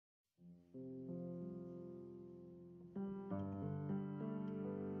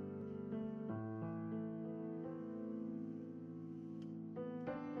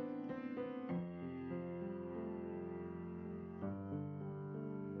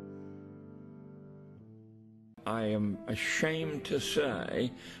I am ashamed to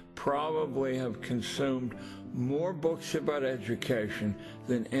say, probably have consumed more books about education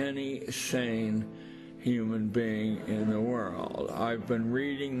than any sane human being in the world. I've been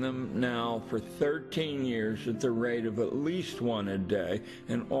reading them now for 13 years at the rate of at least one a day,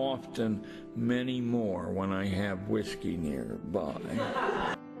 and often many more when I have whiskey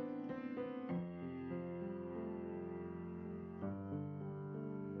nearby.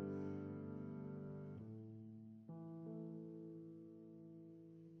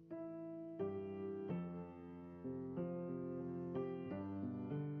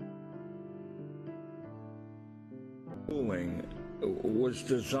 Schooling was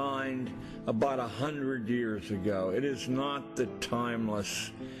designed about 100 years ago. It is not the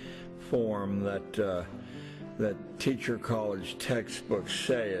timeless form that that teacher college textbooks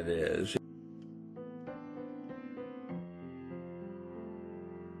say it is.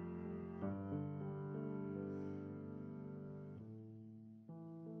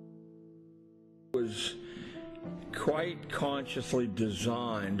 It was quite consciously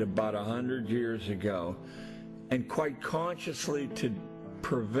designed about 100 years ago, and quite consciously to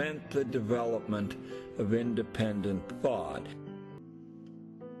prevent the development of independent thought.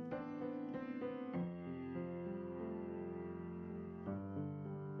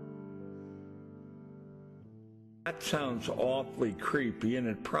 That sounds awfully creepy, and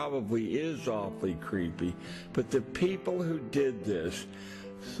it probably is awfully creepy, but the people who did this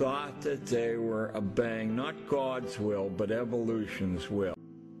thought that they were obeying not God's will, but evolution's will.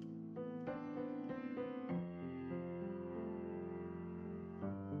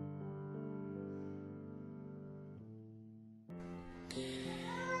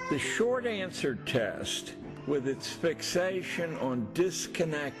 The short answer test, with its fixation on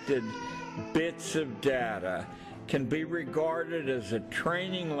disconnected bits of data, can be regarded as a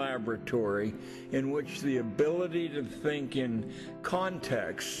training laboratory in which the ability to think in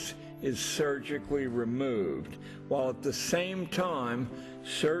contexts is surgically removed, while at the same time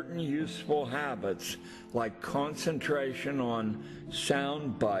certain useful habits like concentration on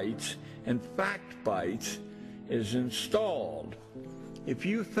sound bites and fact bites is installed. If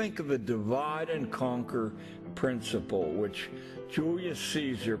you think of the divide and conquer principle, which Julius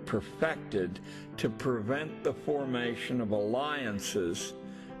Caesar perfected to prevent the formation of alliances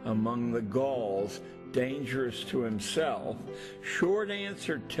among the Gauls dangerous to himself, short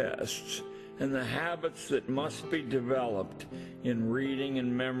answer tests and the habits that must be developed in reading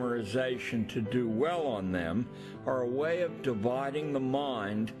and memorization to do well on them are a way of dividing the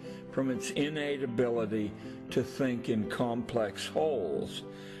mind from its innate ability to think in complex wholes.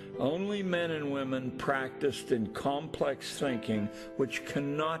 Only men and women practiced in complex thinking, which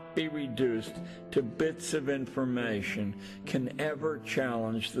cannot be reduced to bits of information, can ever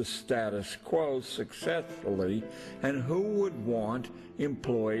challenge the status quo successfully, and who would want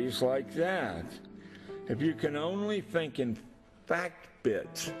employees like that? If you can only think in fact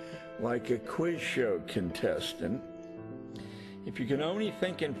bits, like a quiz show contestant, if you can only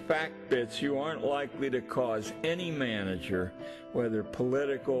think in fact bits, you aren't likely to cause any manager, whether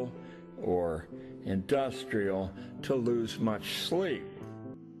political or industrial, to lose much sleep.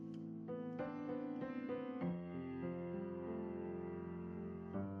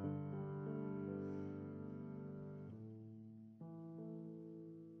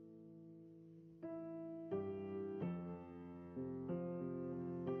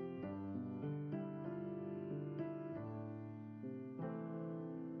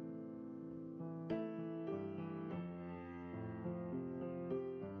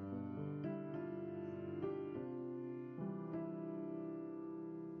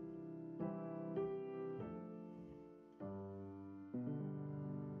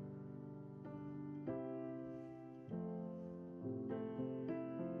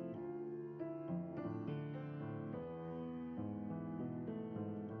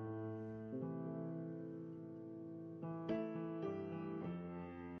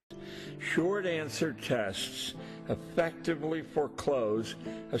 Short answer tests effectively foreclose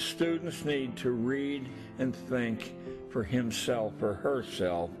a student's need to read and think for himself or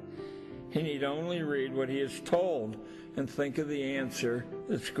herself. He need only read what he is told and think of the answer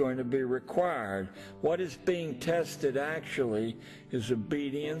that's going to be required. What is being tested actually is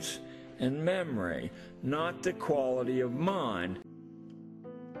obedience and memory, not the quality of mind.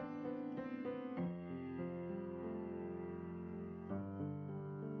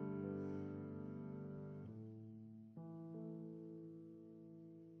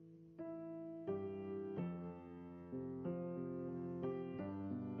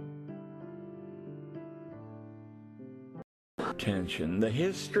 attention. The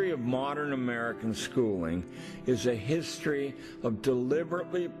history of modern American schooling is a history of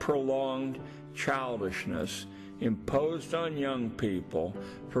deliberately prolonged childishness imposed on young people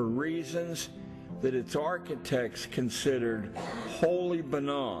for reasons that its architects considered wholly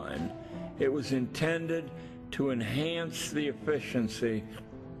benign. It was intended to enhance the efficiency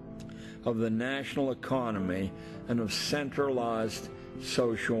of the national economy and of centralized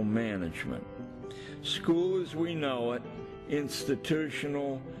social management. School as we know it,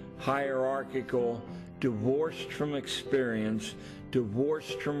 institutional, hierarchical, divorced from experience,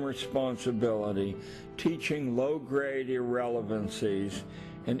 divorced from responsibility, teaching low-grade irrelevancies,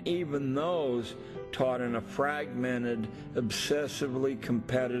 and even those taught in a fragmented, obsessively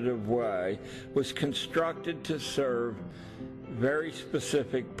competitive way, was constructed to serve very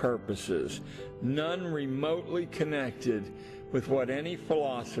specific purposes, none remotely connected with what any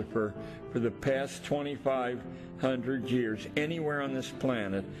philosopher for the past 2,500 years anywhere on this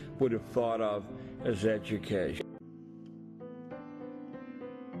planet would have thought of as education.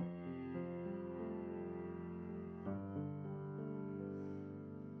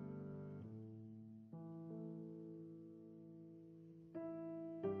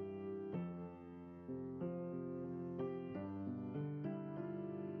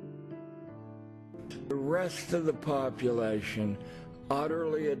 The rest of the population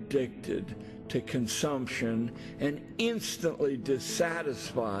utterly addicted to consumption and instantly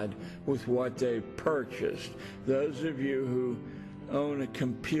dissatisfied with what they purchased. Those of you who own a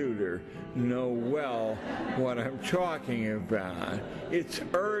computer know well what I'm talking about. It's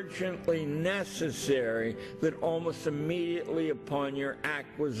urgently necessary that almost immediately upon your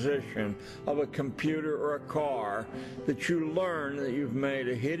acquisition of a computer or a car that you learn that you've made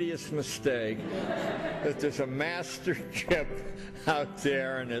a hideous mistake, that there's a master chip out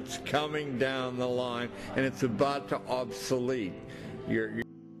there and it's coming down the line and it's about to obsolete your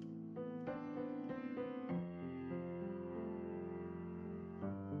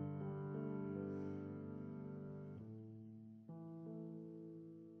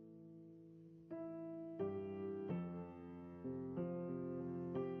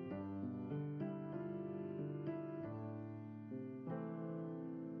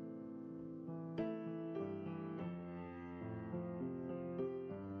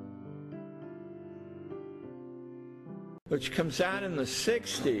which comes out in the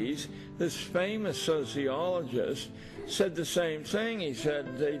 60s. This famous sociologist said the same thing. He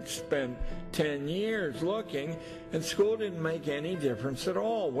said they'd spent 10 years looking, and school didn't make any difference at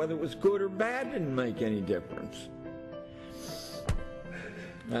all. Whether it was good or bad didn't make any difference.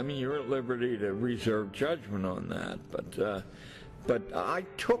 I mean, you're at liberty to reserve judgment on that, but I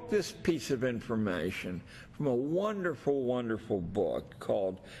took this piece of information from a wonderful, wonderful book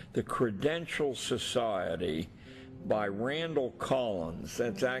called The Credential Society by Randall Collins.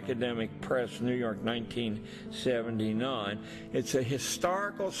 That's Academic Press, New York, 1979. It's a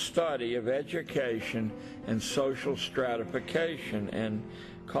historical study of education and social stratification, and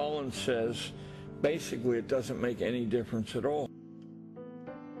Collins says basically it doesn't make any difference at all.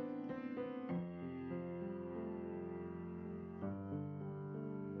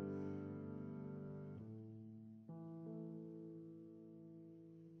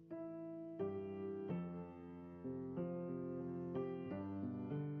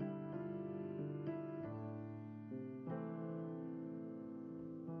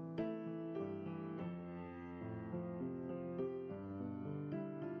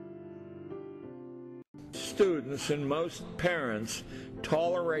 Students and most parents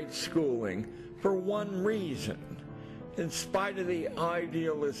tolerate schooling for one reason. In spite of the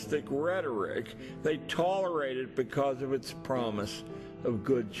idealistic rhetoric, they tolerate it because of its promise of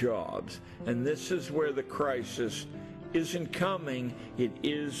good jobs. And this is where the crisis isn't coming, it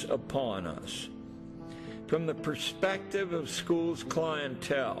is upon us. From the perspective of schools'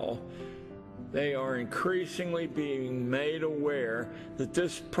 clientele, they are increasingly being made aware that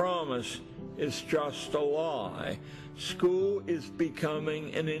this promise is just a lie. School is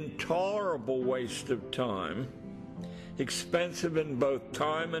becoming an intolerable waste of time, expensive in both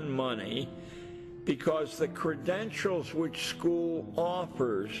time and money, because the credentials which school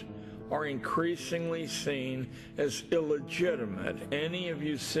offers are increasingly seen as illegitimate. Any of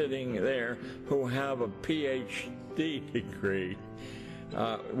you sitting there who have a PhD degree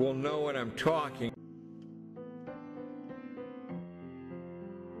will know what I'm talking about.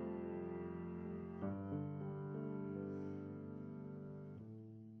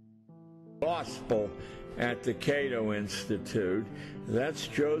 gospel at the Cato Institute. That's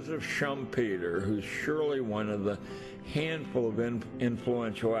Joseph Schumpeter, who's surely one of the handful of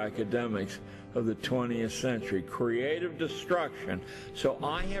influential academics of the 20th century. Creative destruction. So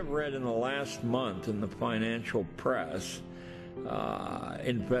I have read in the last month in the financial press,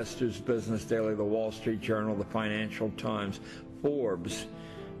 Investors Business Daily, the Wall Street Journal, the Financial Times, Forbes,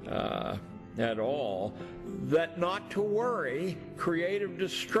 et al., that not to worry, creative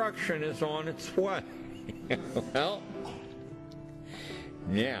destruction is on its way. Well,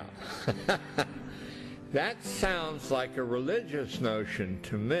 yeah. That sounds like a religious notion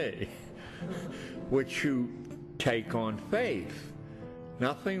to me, which you take on faith.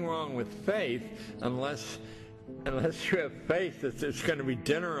 Nothing wrong with faith unless you have faith that there's going to be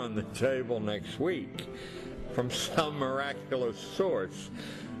dinner on the table next week from some miraculous source.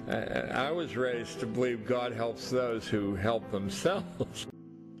 I was raised to believe God helps those who help themselves.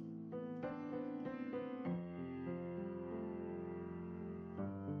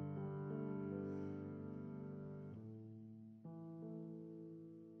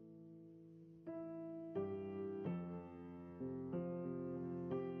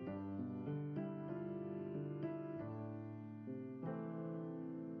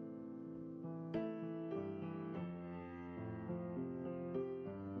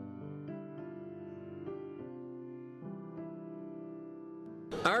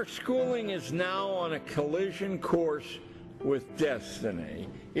 Our schooling is now on a collision course with destiny.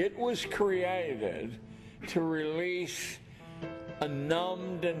 It was created to release a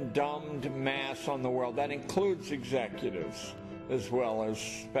numbed and dumbed mass on the world. That includes executives as well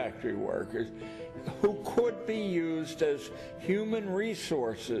as factory workers who could be used as human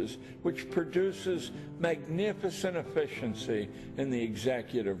resources, which produces magnificent efficiency in the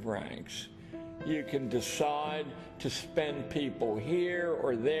executive ranks. You can decide to spend people here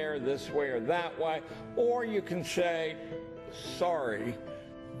or there, this way or that way, or you can say, sorry,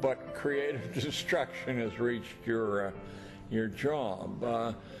 but creative destruction has reached your job.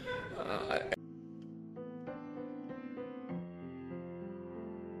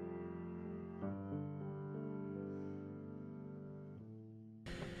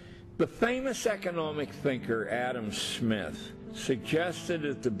 The famous economic thinker Adam Smith suggested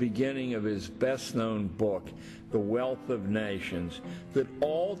at the beginning of his best-known book, The Wealth of Nations, that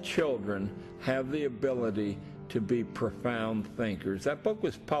all children have the ability to be profound thinkers. That book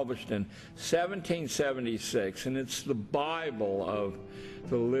was published in 1776, and it's the Bible of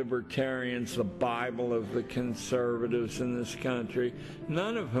the libertarians, the Bible of the conservatives in this country,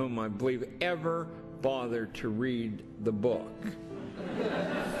 none of whom, I believe, ever bothered to read the book.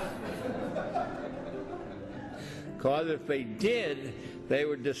 Because if they did, they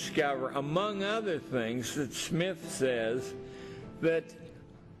would discover, among other things, that Smith says that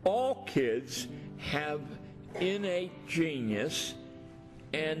all kids have innate genius,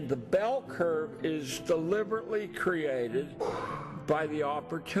 and the bell curve is deliberately created by the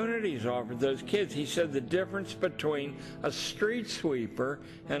opportunities offered those kids. He said the difference between a street sweeper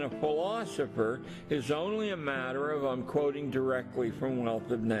and a philosopher is only a matter of, I'm quoting directly from Wealth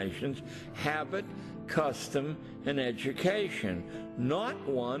of Nations, habit, custom, and education, not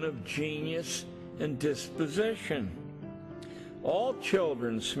one of genius and disposition. All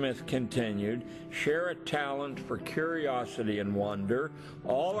children, Smith continued, share a talent for curiosity and wonder.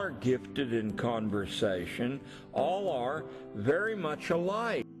 All are gifted in conversation. All are very much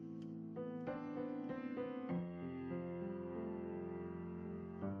alike.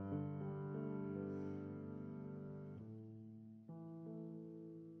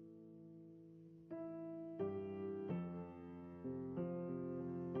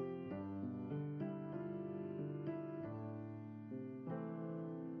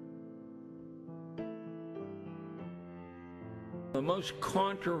 The most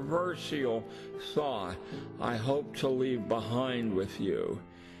controversial thought I hope to leave behind with you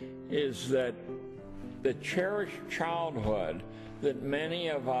is that the cherished childhood that many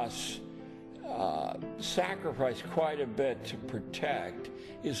of us sacrifice quite a bit to protect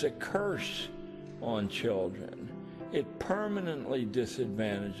is a curse on children. It permanently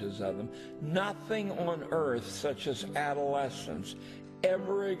disadvantages them. Nothing on earth, such as adolescence,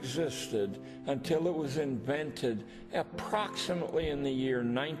 ever existed until it was invented approximately in the year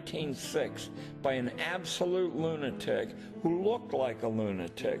 1906 by an absolute lunatic who looked like a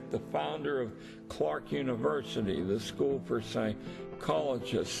lunatic, the founder of Clark University, the school for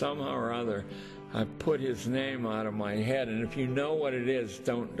psychologists. Somehow or other, I put his name out of my head, and if you know what it is,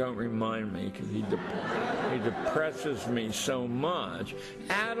 don't remind me, because he depresses me so much.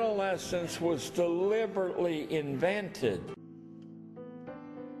 Adolescence was deliberately invented.